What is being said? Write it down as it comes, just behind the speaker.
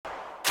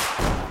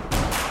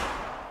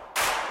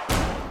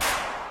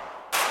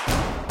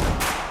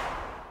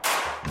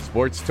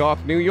Sports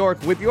Talk New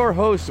York with your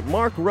hosts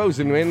Mark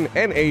Rosenman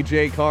and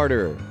AJ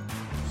Carter.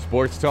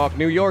 Sports Talk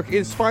New York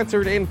is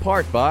sponsored in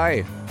part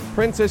by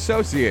Prince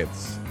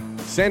Associates,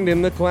 Send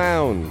in the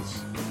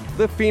Clowns,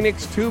 the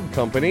Phoenix Tube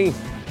Company,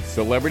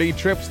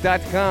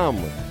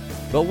 CelebrityTrips.com,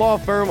 the law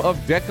firm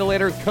of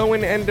Decolator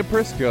Cohen and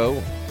DePrisco,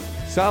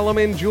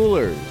 Solomon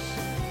Jewelers,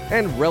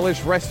 and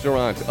Relish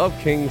Restaurant of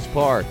Kings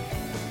Park.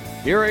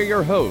 Here are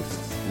your hosts,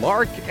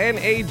 Mark and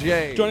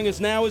AJ. Joining us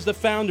now is the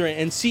founder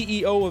and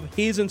CEO of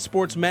Hazen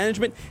Sports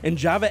Management and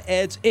Java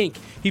Ads, Inc.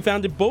 He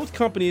founded both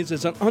companies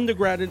as an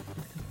undergraduate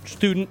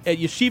student at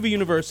Yeshiva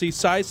University,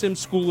 Cy Sims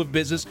School of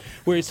Business,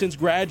 where he since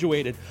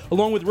graduated.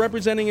 Along with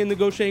representing and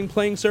negotiating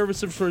playing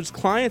services for his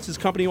clients, his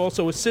company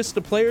also assists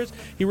the players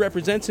he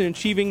represents in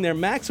achieving their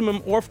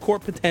maximum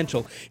off-court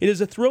potential. It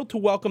is a thrill to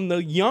welcome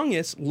the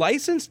youngest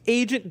licensed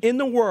agent in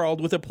the world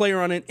with a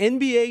player on an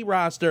NBA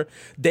roster,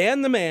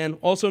 Dan the Man,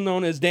 also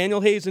known as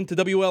Daniel Hazen, to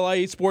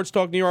WLIE Sports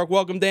Talk New York.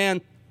 Welcome,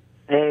 Dan.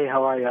 Hey,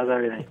 how are you? How's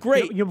everything?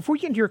 Great. Before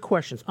you get into your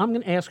questions, I'm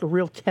going to ask a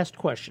real test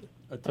question.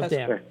 A test?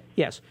 Dan. Sure.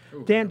 Yes.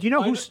 Dan, do you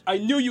know I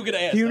knew you were going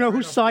to ask. Do you know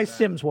who Cy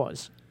Sims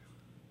was?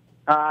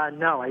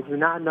 No, I do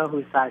not know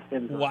who Cy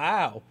Sims is.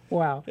 Wow.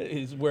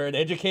 We're an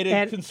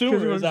educated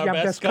consumer. Is our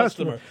best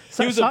customer.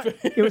 So,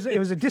 it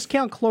was a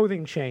discount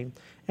clothing chain,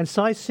 and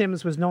Cy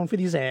Sims was known for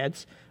these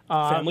ads.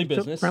 Family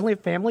business.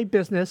 Family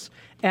business.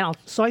 And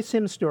Cy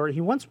Sims' story.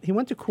 He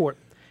went to court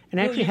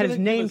and actually had his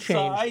name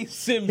changed. Cy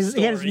Sims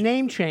He had his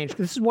name changed.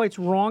 This is why it's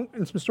wrong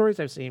in some stories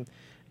I've seen,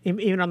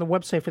 even on the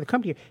website for the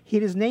company. He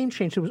had his name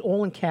changed. It was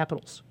all in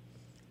capitals.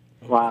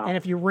 Wow. And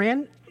if you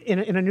ran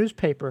in a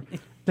newspaper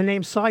the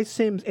name Cy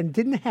Sims and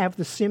didn't have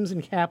the Sims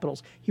in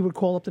capitals, he would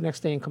call up the next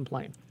day and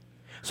complain.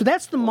 So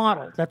that's the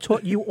model that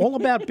taught you all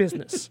about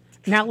business.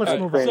 Now let's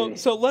move on.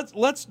 So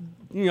let's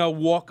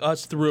walk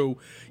us through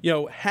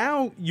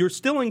how you're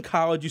still in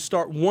college. You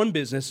start one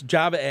business,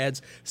 Java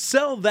Ads,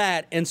 sell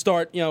that, and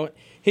start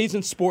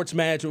Hazen Sports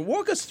Management.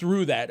 Walk us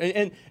through that.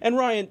 And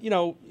Ryan,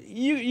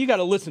 you got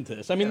to listen to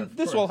this. I mean,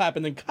 this all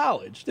happened in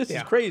college. This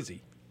is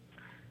crazy.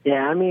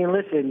 Yeah, I mean,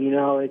 listen,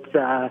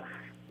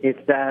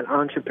 it's that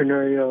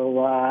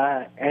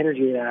entrepreneurial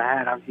energy that I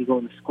had obviously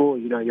going to school.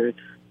 You're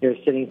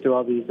sitting through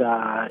all these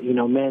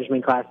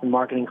management classes,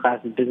 marketing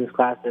classes, business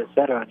classes, et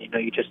cetera, and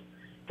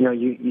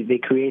they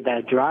create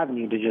that drive in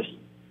you to just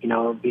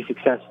be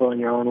successful in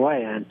your own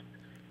way. And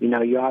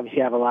you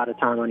obviously have a lot of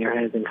time on your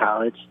hands in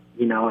college,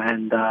 and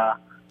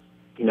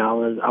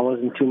I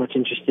wasn't too much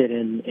interested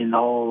in the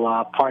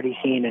whole party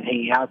scene and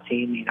hanging out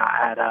scene.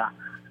 I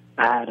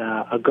had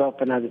a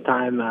girlfriend at the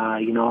time,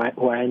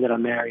 who I ended up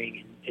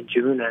marrying in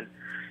June, and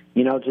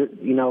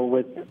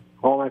with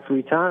all my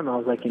free time, I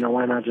was like,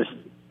 why not just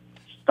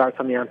start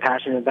something I'm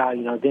passionate about?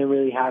 Didn't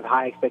really have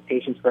high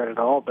expectations for it at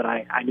all, but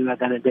I knew at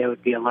the end of the day it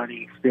would be a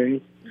learning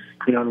experience,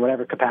 in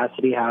whatever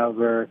capacity.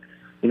 However,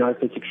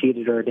 if it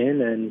succeeded or it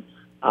didn't,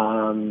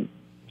 and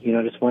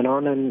just went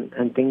on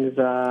and things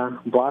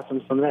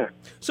blossomed from there.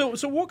 So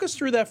walk us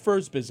through that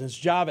first business,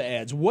 Java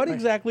Ads. What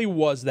exactly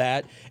was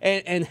that,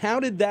 and how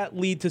did that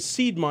lead to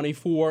seed money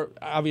for,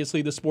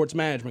 obviously, the sports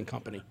management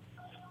company?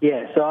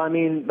 Yeah, so I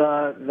mean,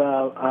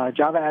 the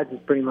Java Ads is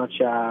pretty much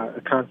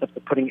a concept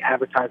of putting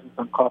advertisements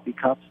on coffee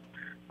cups,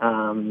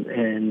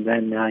 and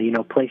then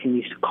placing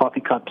these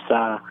coffee cups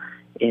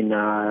in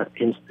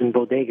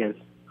bodegas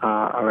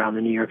around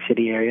the New York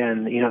City area.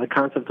 And the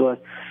concept was,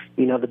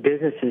 the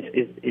business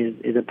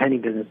is a penny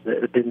business,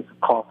 the business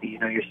of coffee.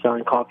 You're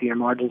selling coffee. Your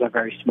margins are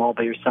very small,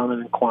 but you're selling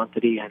them in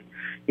quantity, and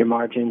your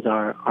margins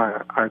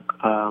aren't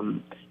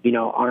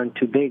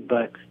too big,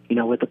 but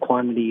with the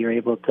quantity, you're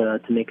able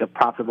to make a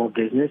profitable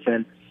business.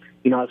 And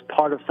as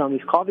part of selling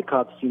these coffee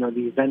cups,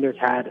 these vendors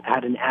had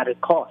an added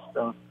cost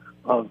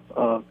of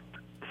the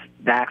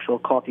actual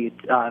coffee,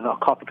 the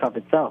coffee cup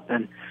itself.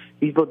 And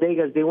these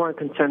bodegas, they weren't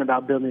concerned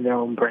about building their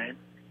own brand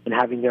and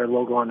having their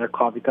logo on their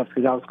coffee cups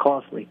because that was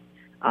costly.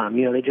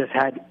 They just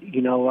had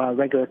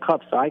regular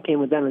cups. So I came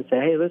with them and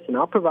said, hey, listen,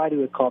 I'll provide you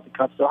with coffee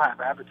cups. I'll have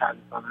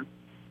advertisements on them,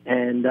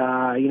 and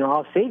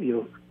I'll save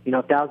you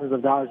thousands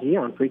of dollars a year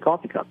on free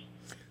coffee cups.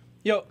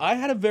 I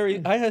had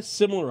a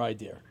similar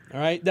idea. All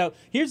right. Now,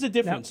 here's the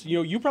difference.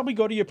 You probably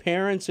go to your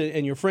parents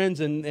and your friends,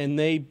 and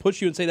they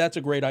push you and say that's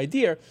a great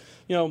idea.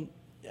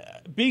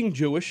 Being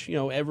Jewish,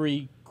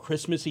 every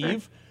Christmas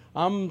Eve,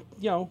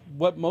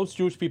 what most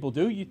Jewish people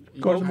do, you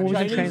go to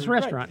the Chinese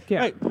restaurant. Right.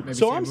 Yeah. Right.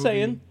 So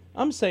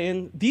I'm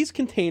saying these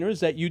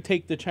containers that you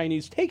take the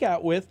Chinese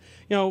takeout with,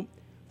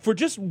 for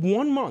just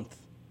 1 month,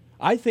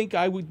 I think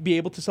I would be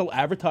able to sell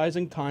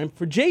advertising time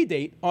for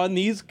J-Date on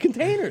these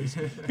containers.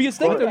 Because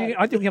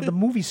I think we have the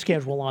movie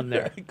schedule on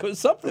there.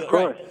 Something,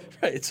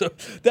 right. So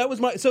that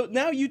was So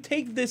now you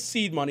take this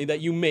seed money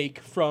that you make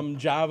from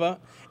Java,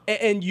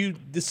 and you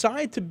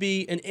decide to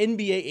be an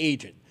NBA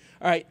agent.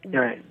 All right.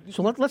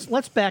 So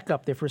let's back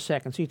up there for a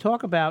second. So you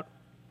talk about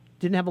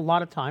didn't have a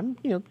lot of time,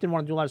 didn't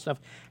want to do a lot of stuff.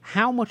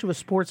 How much of a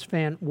sports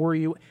fan were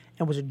you,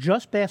 and was it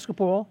just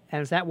basketball?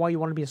 And is that why you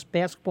wanted to be a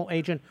basketball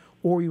agent,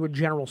 or were you a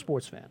general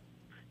sports fan?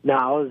 No,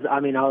 I was,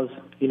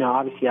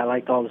 obviously I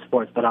liked all the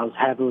sports, but I was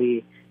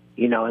heavily,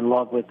 in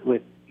love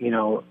with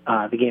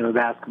the game of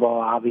basketball.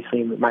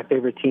 Obviously, my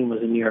favorite team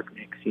was the New York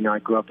Knicks. I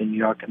grew up in New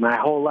York, and my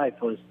whole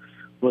life was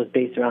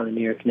based around the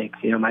New York Knicks.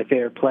 My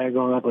favorite player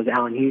growing up was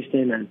Allen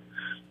Houston, and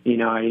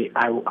I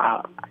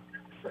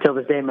till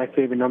this day my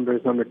favorite number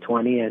is number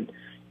 20, and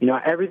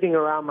everything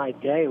around my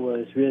day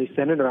was really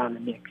centered around the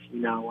Knicks.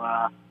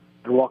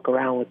 I'd walk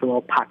around with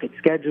little pocket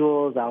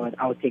schedules.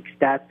 I would take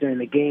stats during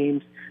the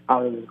games. I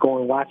was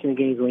going watching the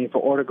games, waiting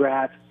for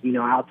autographs.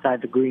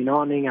 Outside the green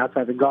awning,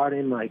 outside the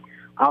garden. Like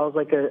I was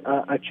like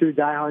a true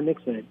diehard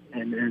Knicks fan,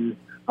 and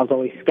I was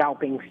always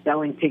scalping,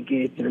 selling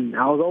tickets, and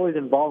I was always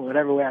involved in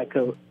whatever way I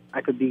could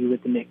be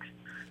with the Knicks.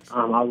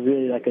 I was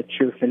really like a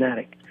true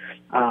fanatic,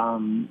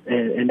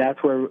 and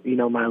that's where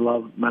my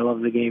love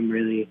of the game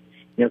really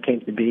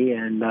came to be,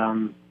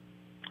 and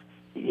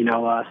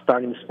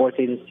starting the sports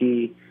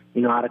agency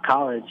out of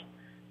college,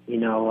 it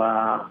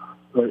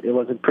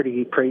was a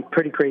pretty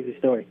crazy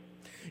story.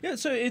 Yeah,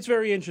 so it's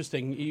very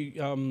interesting.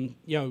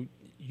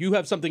 You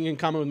have something in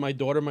common with my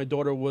daughter. My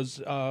daughter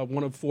was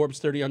one of Forbes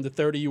 30 under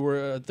 30. You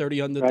were a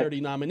 30 under 30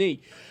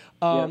 nominee.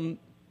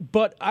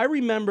 But I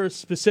remember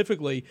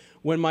specifically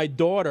when my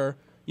daughter,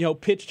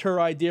 pitched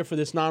her idea for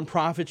this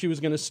nonprofit she was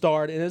going to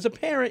start. And as a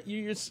parent,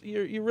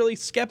 you're really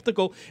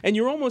skeptical, and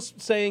you're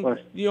almost saying,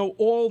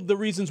 all the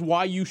reasons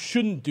why you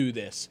shouldn't do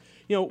this.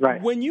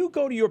 When you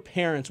go to your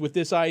parents with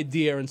this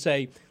idea and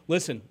say,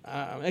 listen,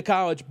 I'm at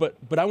college, but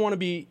I want to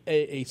be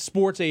a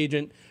sports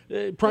agent,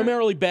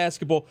 primarily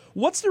basketball,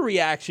 what's the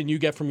reaction you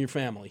get from your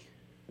family?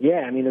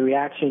 Yeah, I mean, the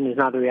reaction is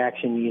not the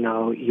reaction,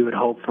 you would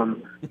hope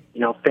from,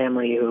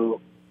 family who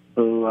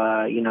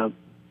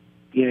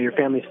your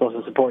family's supposed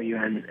to support you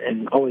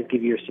and always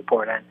give you your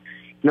support. And,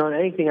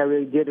 anything I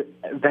really did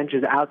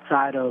ventures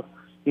outside of,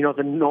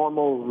 the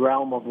normal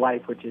realm of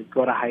life, which is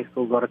go to high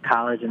school, go to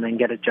college, and then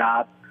get a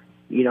job,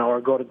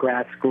 or go to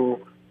grad school.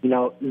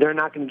 They're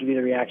not going to give you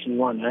the reaction you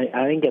want. I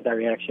didn't get that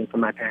reaction from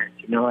my parents.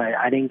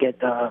 I didn't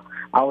get I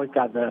always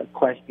got the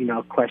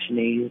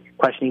questioning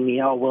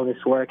me. Oh, will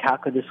this work? How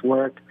could this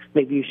work?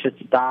 Maybe you should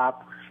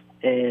stop.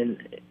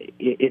 And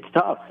it's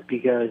tough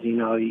because you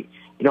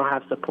don't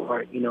have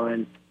support.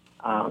 And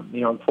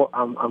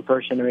I'm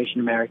first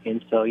generation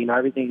American, so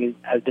everything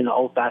has been the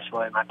old-fashioned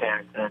way with my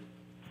parents. And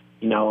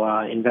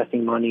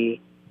investing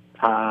money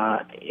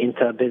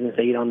into a business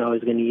that you don't know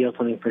is going to yield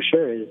something for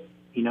sure is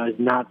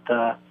not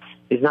the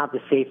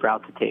safe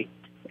route to take,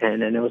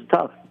 and it was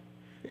tough.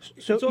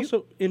 So it's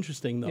also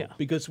interesting though,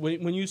 because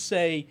when you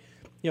say,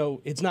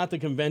 it's not the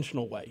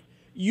conventional way,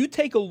 you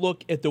take a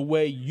look at the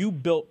way you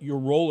built your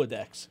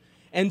Rolodex,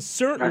 and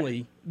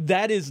certainly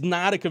that is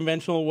not a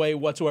conventional way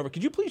whatsoever.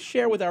 Could you please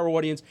share with our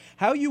audience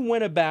how you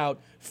went about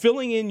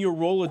filling in your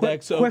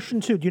Rolodex?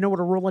 Question 2: do you know what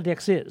a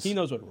Rolodex is? He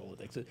knows what a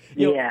Rolodex is.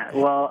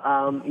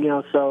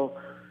 So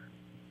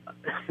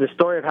the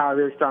story of how I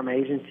really started my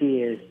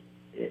agency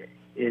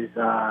is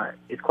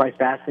quite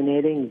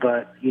fascinating.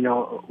 But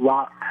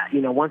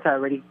once I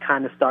already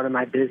kind of started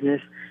my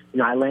business,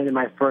 I landed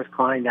my first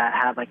client that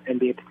had like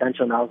NBA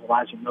potential, and that was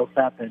Elijah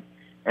Millsap.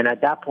 And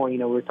at that point,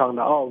 we were talking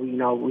about,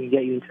 we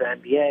get you into the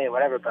NBA or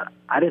whatever. But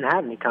I didn't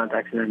have any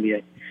contacts in the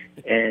NBA,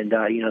 and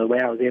the way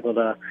I was able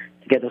to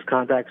get those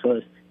contacts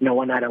was,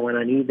 one night I went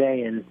on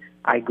eBay and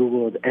I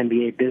Googled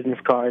NBA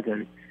business cards,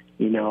 and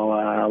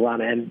a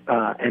lot of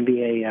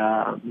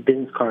NBA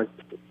business cards,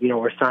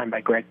 were signed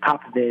by Greg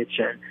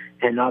Popovich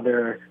and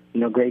other,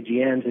 great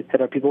GMs, et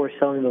cetera. People were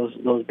selling those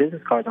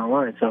business cards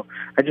online. So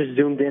I just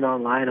zoomed in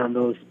online on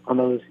those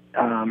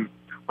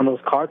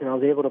cards, and I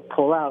was able to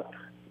pull out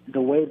the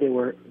way they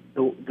were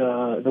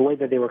the way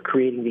that they were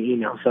creating the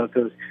email. So if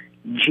it was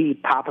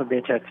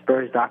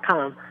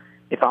gpopovich@spurs.com,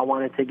 if I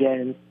wanted to get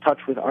in touch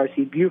with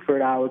R.C.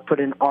 Buford, I would put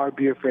in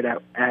R.Buford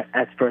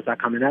at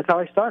spurs.com, and that's how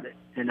I started.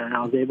 And then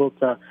I was able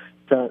to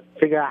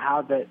figure out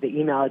how the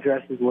email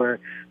addresses were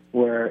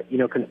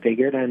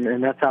configured,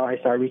 and that's how I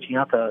started reaching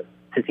out to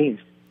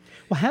teams.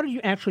 Well, how did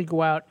you actually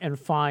go out and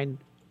find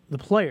the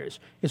players?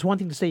 It's one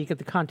thing to say you get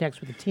the contacts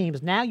with the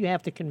teams. Now you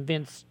have to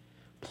convince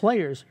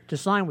players to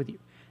sign with you.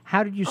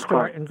 How did you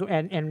start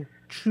and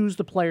choose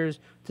the players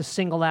to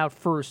single out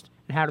first,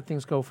 and how did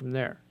things go from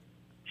there?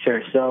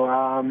 Sure. So,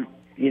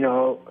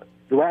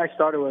 the way I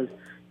started was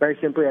very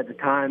simply at the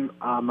time,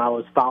 I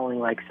was following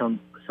like some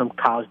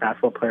college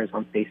basketball players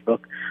on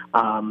Facebook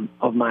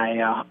of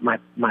my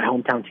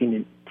hometown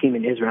team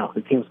in Israel.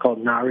 The team was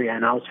called Naria,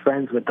 and I was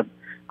friends with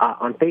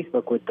on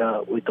Facebook with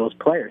those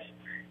players.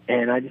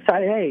 And I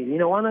decided, hey,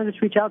 why don't I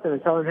just reach out to them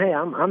and tell them, hey,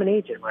 I'm an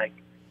agent, like,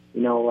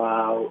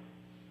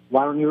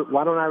 why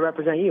don't I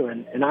represent you?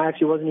 And I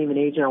actually wasn't even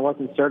an agent. I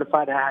wasn't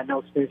certified. I had no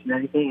experience in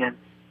anything.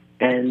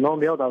 And lo and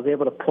behold, I was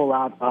able to pull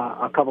out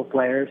a couple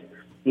players,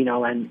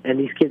 and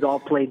these kids all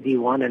played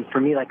D1. And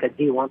for me, like a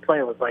D1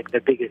 player was like the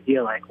biggest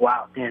deal. Like,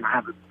 wow, man,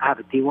 I have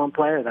a D1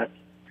 player.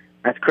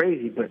 That's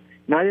crazy. But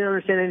I didn't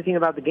understand anything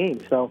about the game.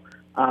 So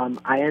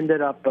I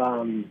ended up,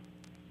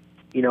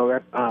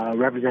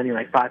 representing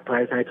like 5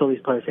 players. And I told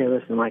these players, hey,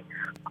 listen, like,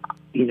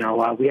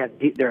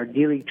 there are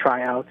D-League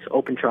tryouts,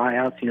 open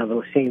tryouts,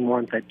 the same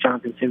ones that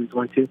Jonathan Simmons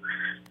went to.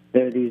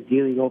 there are these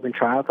D-League Open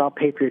tryouts. I'll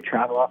pay for your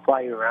travel. I'll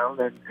fly you around,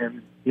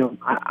 and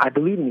I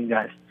believe in you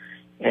guys.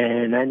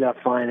 And I ended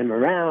up flying them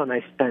around.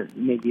 I spent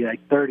maybe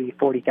like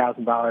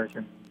 $40,000,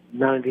 and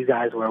none of these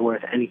guys were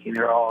worth anything.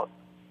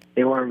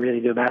 They weren't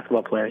really good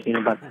basketball players,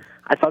 but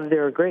I thought that they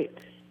were great.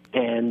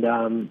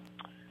 And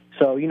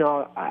so,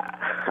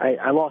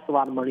 I lost a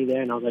lot of money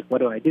there, and I was like, what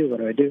do I do? What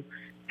do I do?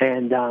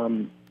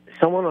 And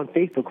someone on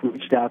Facebook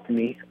reached out to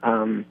me,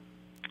 and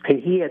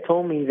he had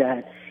told me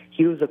that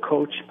he was a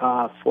coach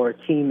for a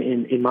team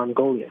in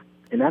Mongolia.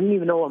 And I didn't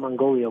even know what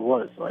Mongolia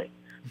was. Like,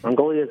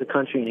 Mongolia is a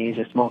country in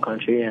Asia, a small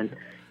country, and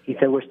he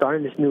said, we're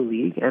starting this new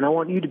league, and I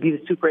want you to be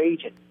the super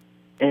agent.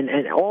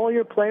 And all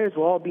your players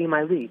will all be in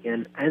my league.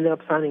 And I ended up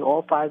signing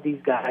all 5 of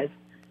these guys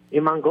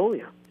in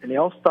Mongolia. And they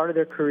all started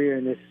their career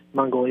in this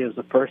Mongolia. It was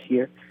the first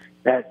year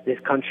that this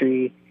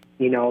country,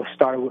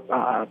 started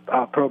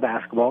pro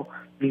basketball.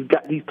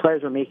 These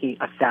players were making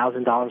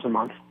 $1,000 a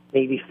month,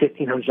 maybe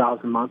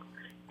 $1,500 a month.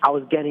 I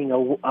was getting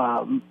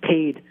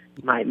paid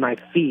my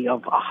fee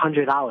of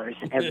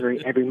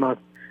 $100 every month.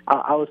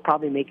 I was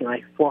probably making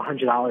like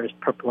 $400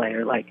 per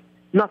player, like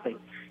nothing.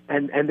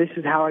 And this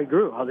is how I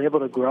grew. I was able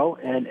to grow,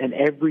 and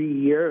every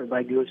year,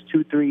 like it was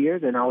 2-3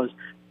 years, and I was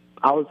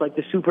like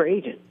the super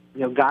agent.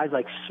 Guys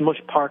like Smush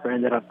Parker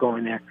ended up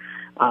going there.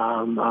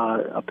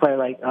 A player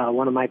like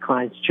one of my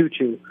clients, Choo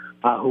Choo,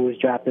 who was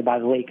drafted by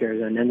the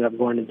Lakers and ended up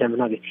going to Denver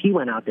Nuggets. He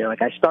went out there.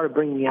 Like, I started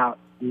bringing out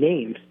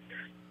names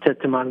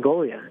to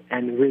Mongolia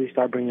and really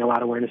started bringing a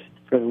lot of awareness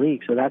for the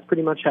league. So that's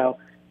pretty much how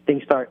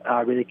things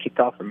really kicked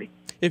off for me.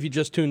 If you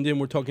just tuned in,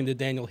 we're talking to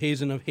Daniel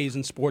Hazen of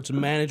Hazen Sports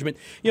Management.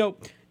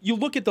 You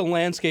look at the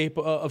landscape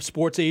of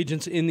sports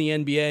agents in the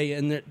NBA,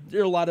 and there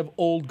are a lot of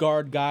old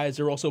guard guys.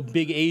 There are also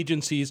big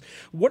agencies.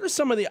 What are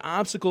some of the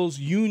obstacles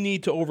you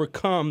need to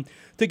overcome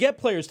to get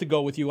players to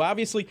go with you?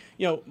 Obviously,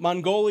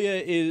 Mongolia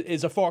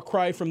is a far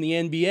cry from the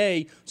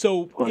NBA.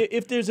 So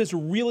if there's this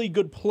really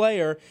good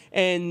player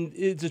and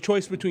it's a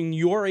choice between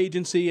your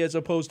agency as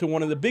opposed to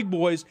one of the big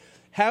boys,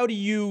 how do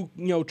you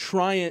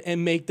try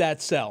and make that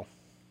sell?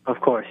 Of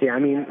course, yeah. I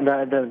mean,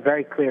 the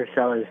very clear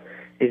sell is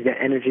the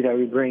energy that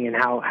we bring and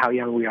how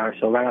young we are.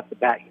 So right off the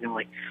bat,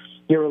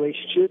 your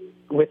relationship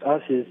with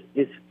us is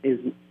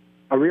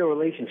a real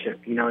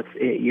relationship.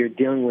 You're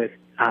dealing with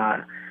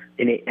an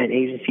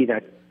agency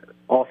that's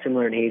all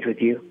similar in age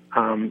with you,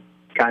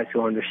 guys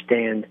who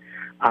understand,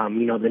 the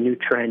new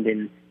trend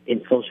in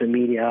social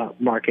media,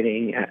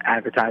 marketing,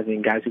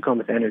 advertising, guys who come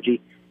with energy,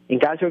 and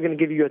guys who are going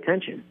to give you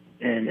attention.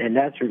 And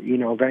that's,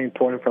 very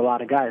important for a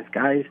lot of guys.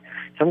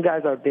 Some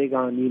guys are big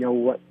on,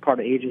 what part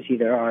of agency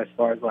there are as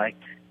far as, like,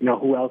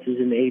 who else is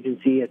in the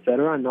agency, et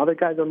cetera. And other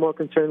guys are more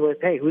concerned with,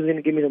 hey, who's going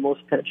to give me the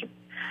most attention?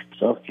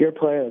 So if you're a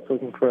player that's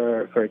looking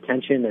for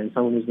attention and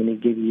someone who's going to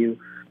give you,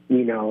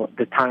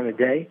 the time of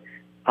day,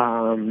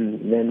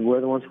 then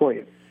we're the ones for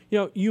you.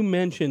 You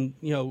mentioned,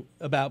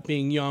 about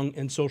being young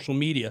and social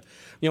media.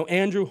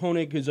 Andrew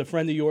Honig is a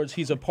friend of yours.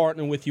 He's a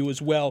partner with you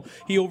as well.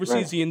 He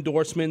oversees the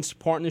endorsements,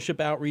 partnership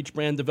outreach,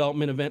 brand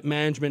development, event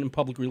management, and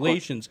public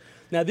relations.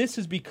 Now, this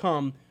has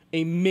become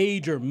a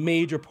major,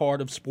 major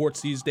part of sports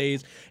these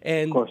days.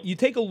 And you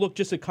take a look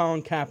just at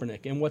Colin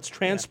Kaepernick and what's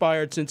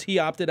transpired since he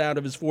opted out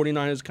of his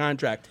 49ers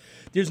contract.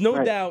 There's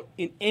no doubt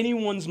in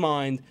anyone's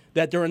mind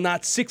that there are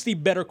not 60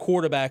 better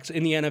quarterbacks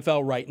in the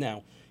NFL right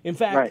now. In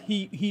fact,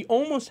 he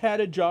almost had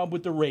a job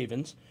with the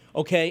Ravens,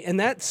 okay, and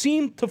that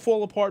seemed to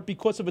fall apart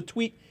because of a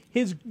tweet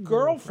his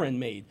girlfriend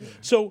made.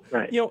 So,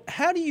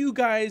 how do you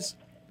guys,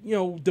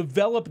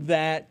 develop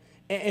that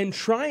and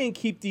try and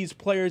keep these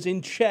players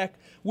in check?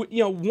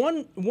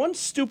 One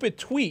stupid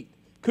tweet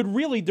could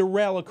really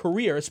derail a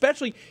career,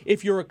 especially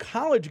if you're a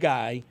college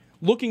guy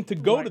looking to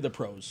go to the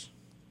pros.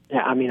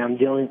 Yeah, I mean, I'm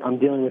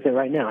dealing with it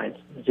right now. I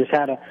just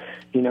had a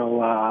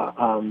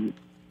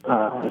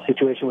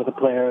situation with a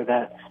player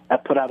that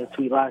put out a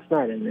tweet last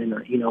night, and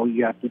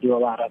you have to do a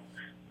lot of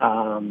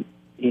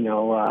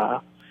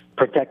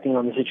protecting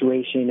on the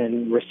situation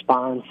and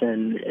response,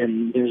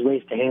 and there's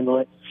ways to handle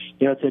it.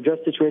 To address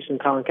the situation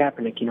with Colin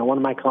Kaepernick, one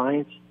of my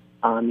clients,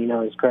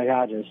 is Greg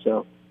Hodges.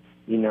 So,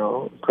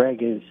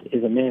 Greg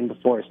is a man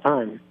before his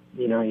time.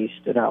 He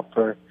stood up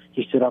for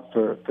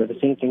the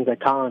same things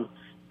that Colin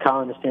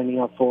is standing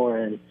up for,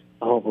 and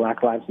the whole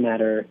Black Lives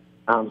Matter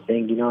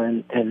thing.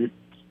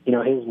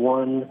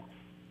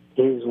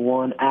 His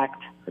one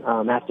act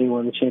after he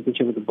won the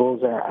championship with the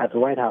Bulls at the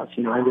White House,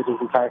 ended his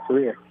entire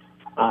career.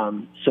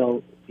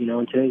 So, in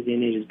today's day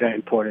and age, it's very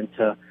important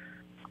to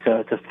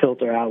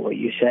filter out what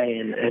you say,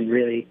 and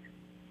really,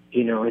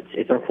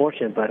 it's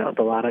unfortunate, but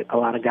a lot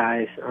of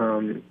guys,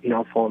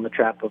 fall in the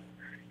trap of,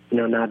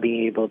 not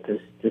being able to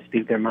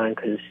speak their mind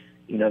because,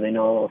 they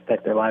know it'll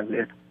affect their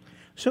livelihood.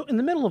 So in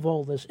the middle of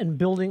all this and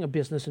building a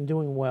business and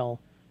doing well,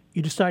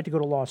 you decide to go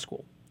to law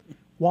school.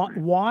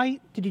 Why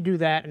did you do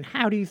that, and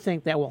how do you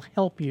think that will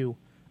help you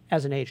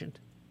as an agent?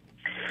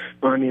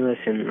 Well, I mean,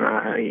 listen,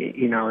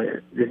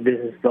 this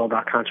business is all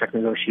about contract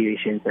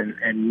negotiations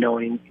and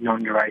knowing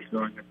your rights,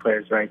 knowing your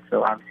players' rights.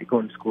 So obviously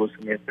going to school is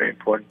something that's very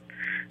important.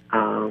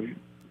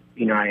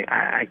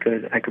 I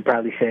could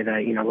proudly say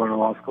that, going to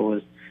law school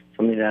was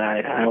something that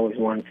I always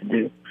wanted to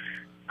do.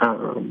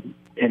 And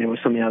it was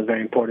something that was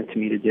very important to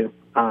me to do.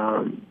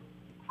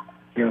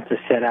 To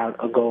set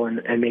out a goal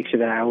and make sure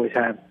that I always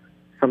have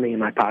something in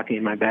my pocket,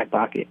 in my back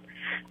pocket.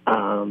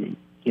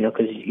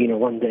 Because,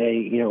 one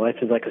day, life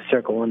is like a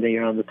circle. One day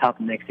you're on the top,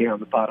 and the next day you're on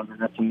the bottom.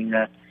 And that's something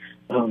that,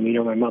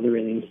 my mother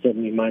really instilled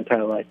in me my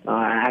entire life.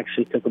 I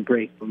actually took a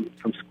break from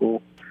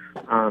school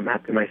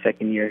after my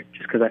second year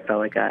just because I felt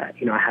like I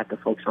had to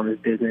focus on this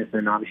business.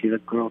 And obviously the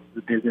growth of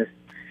the business,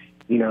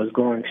 is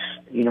growing,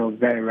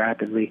 very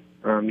rapidly.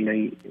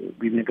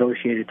 We've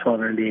negotiated 12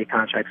 NBA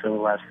contracts over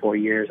the last 4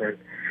 years. And,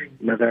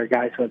 there are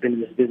guys who have been in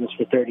this business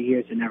for 30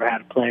 years and never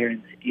had a player,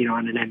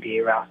 on an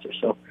NBA roster.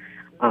 So,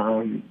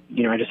 I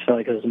just felt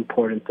like it was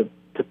important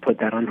to put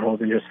that on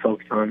hold and just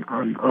focus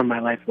on my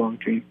lifelong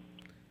dream.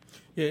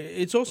 Yeah,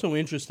 it's also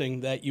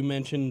interesting that you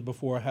mentioned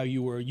before how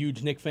you were a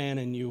huge Knicks fan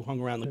and you hung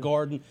around the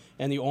Garden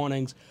and the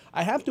awnings.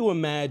 I have to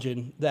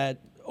imagine that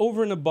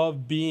over and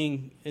above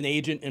being an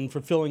agent and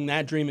fulfilling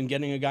that dream and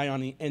getting a guy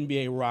on the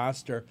NBA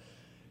roster,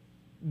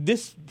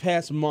 this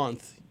past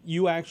month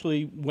you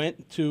actually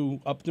went to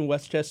Upton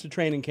Westchester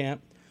training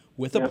camp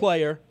with a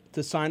player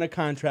to sign a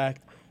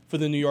contract for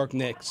the New York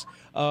Knicks.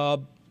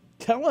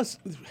 Tell us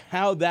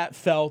how that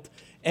felt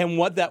and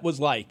what that was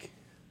like.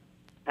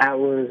 That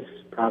was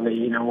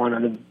probably, one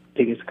of the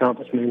biggest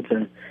accomplishments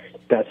and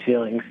best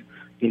feelings,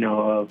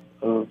 of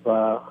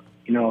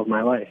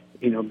my life.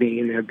 Being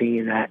in there, being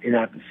in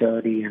that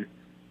facility, and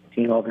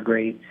seeing all the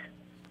greats,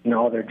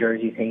 all their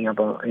jerseys hanging up,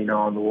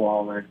 on the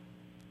wall, and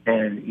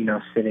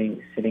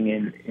sitting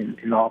in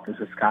the office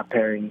with Scott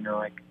Perry.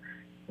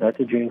 That's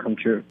a dream come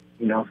true.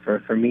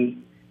 For me,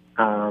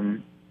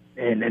 and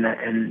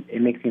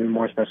it makes it even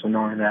more special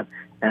knowing that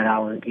I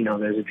was,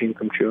 there's a dream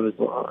come true as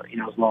well,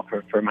 as well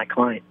for my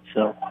client.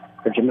 So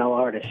for Jamel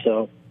Artis.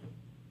 So,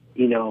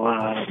 being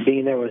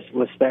there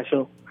was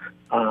special,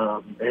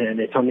 and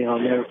it's something I'll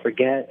never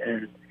forget.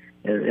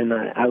 And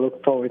I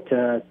look forward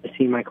to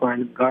seeing my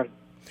client in the Garden.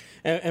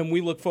 And we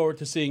look forward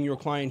to seeing your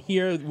client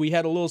here. We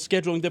had a little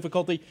scheduling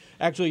difficulty.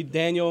 Actually,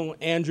 Daniel,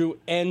 Andrew,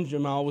 and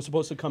Jamal was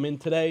supposed to come in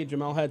today.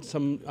 Jamal had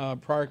some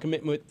prior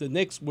commitment with the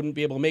Knicks, wouldn't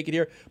be able to make it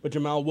here. But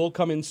Jamal will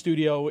come in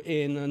studio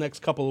in the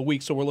next couple of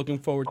weeks, so we're looking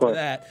forward to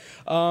that.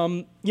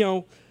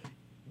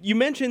 You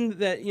mentioned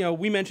that,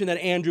 we mentioned that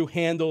Andrew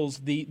handles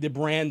the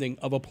branding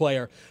of a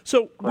player.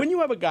 So when you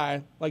have a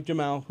guy like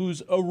Jamal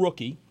who's a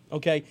rookie,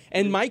 okay,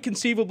 and might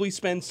conceivably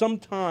spend some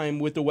time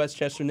with the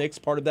Westchester Knicks,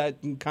 part of that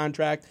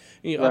contract,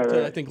 up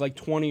to, I think, like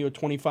 20 or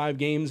 25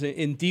 games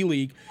in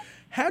D-League.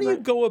 How do you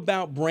go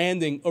about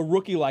branding a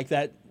rookie like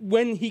that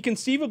when he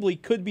conceivably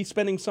could be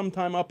spending some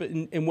time up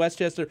in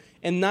Westchester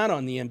and not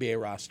on the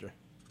NBA roster?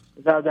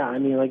 Without doubt. I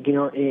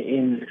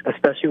mean,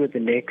 especially with the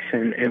Knicks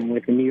and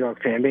with the New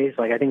York fan base,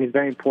 I think it's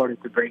very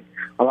important to bring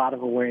a lot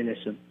of awareness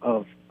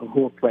of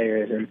who a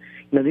player is. And,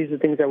 these are the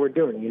things that we're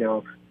doing,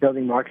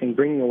 building marketing,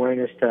 bringing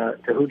awareness to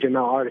who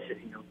Jamel Artis is,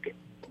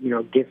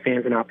 give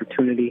fans an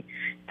opportunity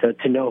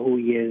to know who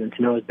he is and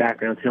to know his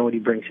background, to know what he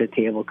brings to the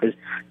table. Because,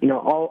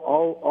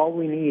 all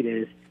we need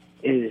is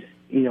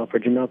for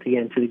Jamel to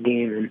get into the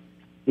game and,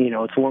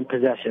 it's one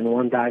possession,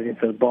 one dive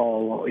into the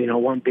ball,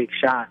 one big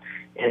shot.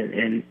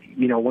 And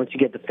once you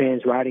get the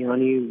fans riding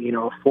on you,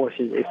 it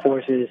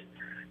forces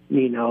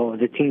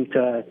the team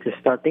to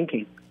start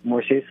thinking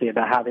more seriously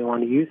about how they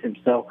want to use him.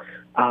 So,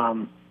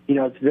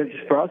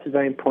 for us, it's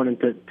very important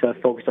to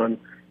focus on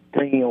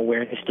bringing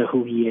awareness to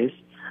who he is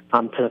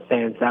to the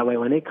fans. That way,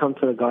 when they come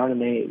to the Garden,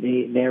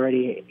 they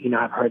already,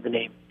 have heard the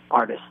name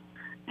Artis.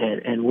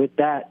 And with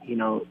that,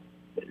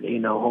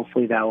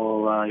 hopefully that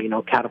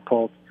will,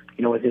 catapult,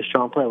 with his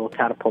strong play, will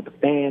catapult the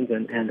fans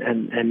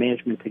and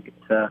management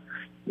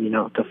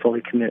to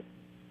fully commit.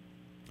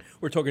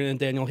 We're talking to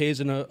Daniel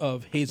Hazen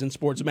of Hazen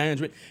Sports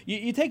Management.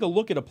 You take a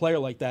look at a player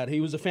like that. He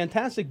was a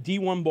fantastic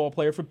D1 ball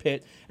player for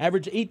Pitt,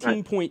 averaged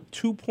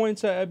 18.2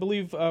 points, I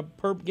believe,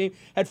 per game,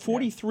 had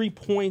 43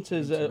 points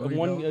in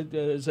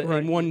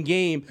one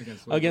game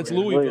against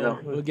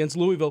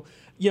Louisville.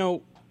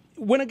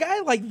 When a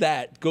guy like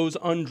that goes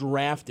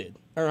undrafted,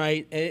 all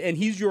right, and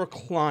he's your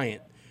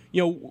client,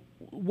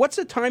 what's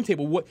the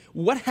timetable?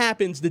 What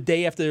happens the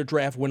day after the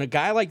draft when a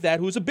guy like that,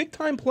 who's a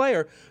big-time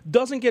player,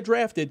 doesn't get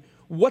drafted?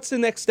 What's the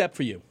next step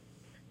for you?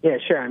 Yeah,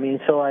 sure. I mean,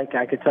 so I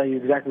could tell you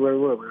exactly where we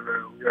were.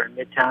 We were in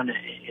Midtown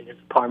in his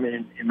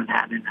apartment in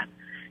Manhattan. And,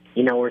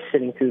 we're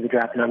sitting through the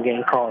draft, and I'm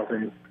getting calls,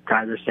 and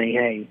guys are saying,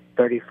 hey,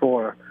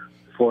 34,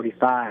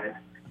 45,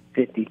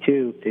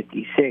 52,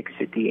 56,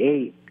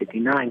 58,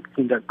 59.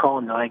 Teams are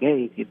calling. They're like,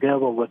 hey, is he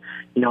available? What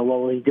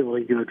will he do? Will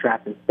he do a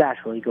draft and stash?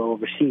 Will he go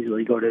overseas? Will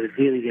he go to the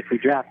D-League if we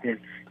draft him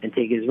and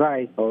take his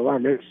rights? Blah, blah, blah.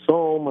 And there's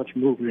so much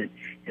movement.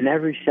 And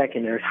every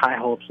second there's high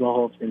hopes, low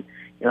hopes. And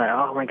you're like,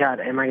 oh, my God,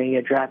 am I going to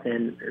get drafted?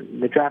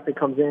 And the draft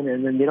comes in,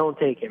 and then they don't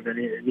take him.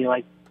 And you're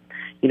like,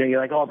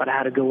 oh, but I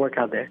had a good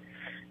workout there.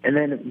 And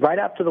then right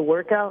after the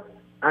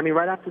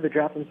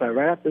draft,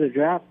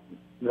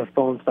 the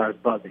phone starts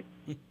buzzing.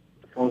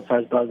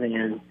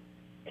 And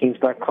teams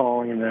start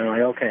calling, and they're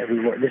like, okay,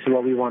 this is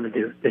what we want to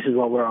do. This is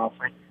what we're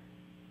offering.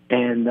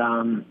 And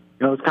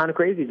it was kind of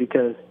crazy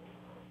because,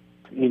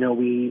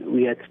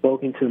 we had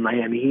spoken to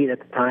Miami Heat at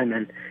the time,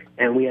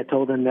 and we had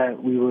told them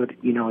that we would,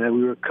 that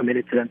we were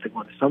committed to them to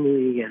go to Summer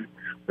League and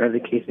whatever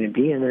the case may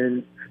be.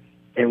 And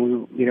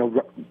we,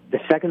 the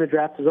second the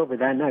draft was over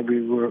that night,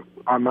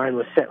 our mind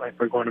was set, like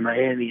we're going to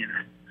Miami.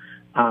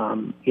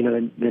 And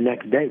the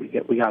next day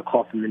we got a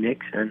call from the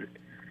Knicks, and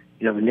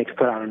the Knicks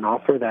put out an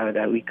offer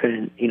that we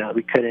couldn't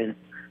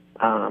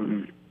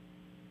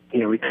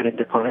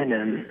decline,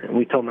 and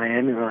we told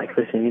Miami, we're like,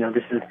 listen,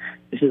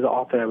 this is the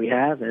offer that we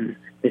have, and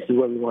this is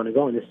where we want to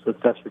go, and this is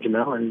what's best for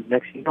Jamel. And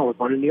next thing you know, we're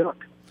going to New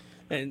York.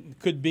 And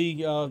could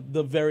be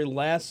the very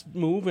last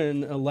move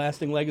and a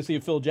lasting legacy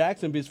of Phil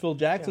Jackson, because Phil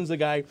Jackson's the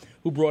guy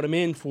who brought him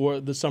in for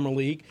the Summer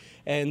League,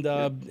 and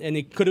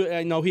it could.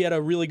 I know he had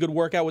a really good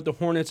workout with the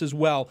Hornets as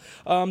well.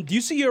 Do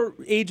you see your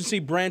agency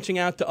branching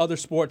out to other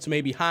sports,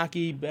 maybe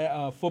hockey,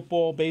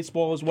 football,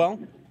 baseball as well?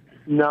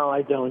 No,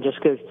 I don't. Just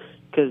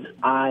because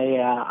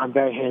I'm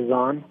very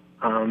hands-on,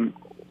 and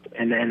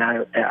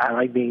I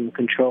like being in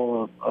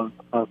control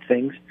of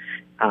things,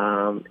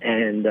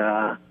 and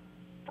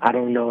I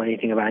don't know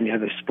anything about any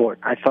other sport.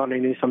 I thought I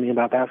knew something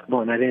about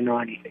basketball, and I didn't know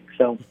anything.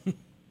 So,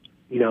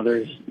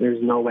 there's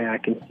no way I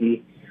can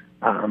see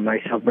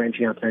myself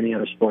branching out to any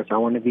other sports. I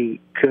want to be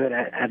good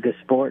at this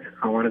sport.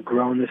 I want to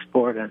grow in this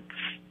sport and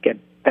get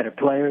better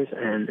players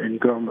and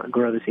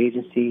grow this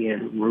agency.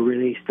 And we're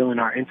really still in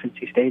our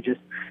infancy stages.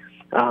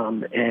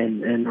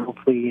 And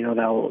hopefully,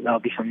 that'll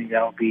be something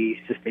that'll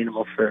be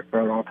sustainable for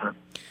a long time.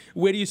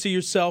 Where do you see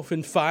yourself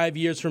in 5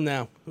 years from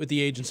now with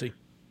the agency?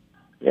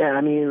 Yeah,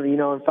 I mean,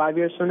 in 5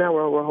 years from now,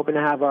 we're hoping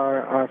to have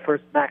our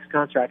first max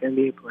contract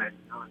NBA player.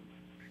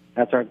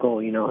 That's our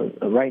goal.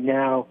 Right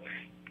now,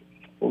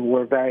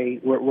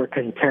 we're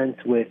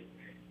content with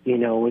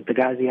the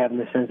guys we have, in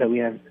the sense that we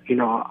have,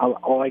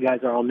 all our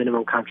guys are all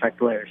minimum contract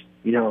players.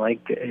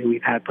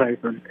 We've had players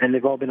and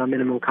they've all been on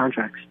minimum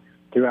contracts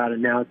throughout,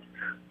 and now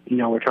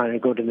we're trying to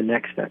go to the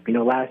next step.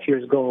 Last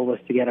year's goal was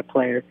to get a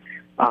player,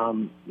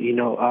 in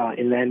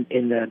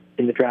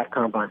the draft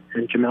combine,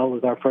 and Jamel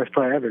was our first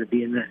player ever to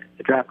be in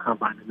the draft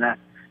combine, and that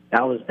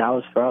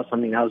was for us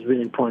something that was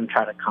really important to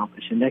try to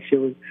accomplish. And next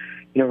year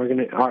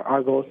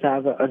our goal is to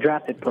have a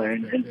drafted player,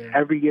 and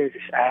every year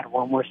just add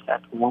one more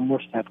step.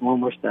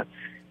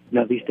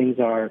 These things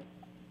are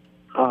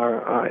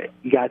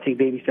you gotta take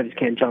baby steps. You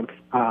can't jump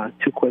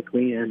too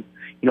quickly, and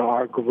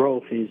our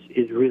growth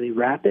is really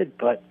rapid,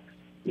 but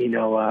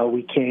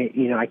we can't,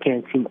 I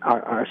can't see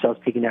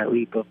ourselves taking that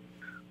leap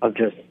of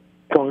just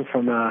going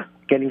from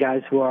getting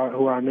guys who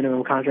are on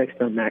minimum contracts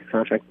to max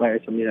contract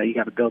players. Something that you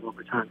got to build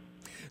over time.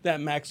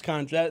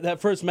 That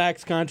first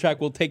max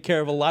contract will take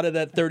care of a lot of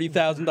that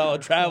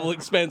 $30,000 travel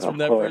expense from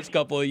that first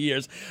couple of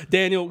years.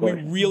 Daniel, we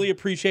really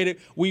appreciate it.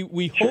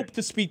 We hope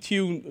to speak to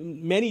you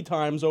many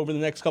times over the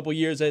next couple of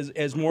years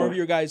as more of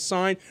your guys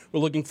sign. We're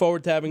looking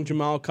forward to having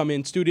Jamal come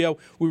in studio.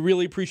 We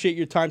really appreciate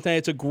your time tonight.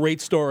 It's a great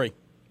story.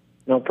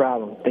 No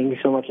problem. Thank you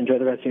so much. Enjoy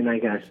the rest of your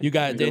night, guys. You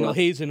got it. Daniel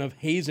Hazen of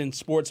Hazen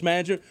Sports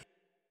Management.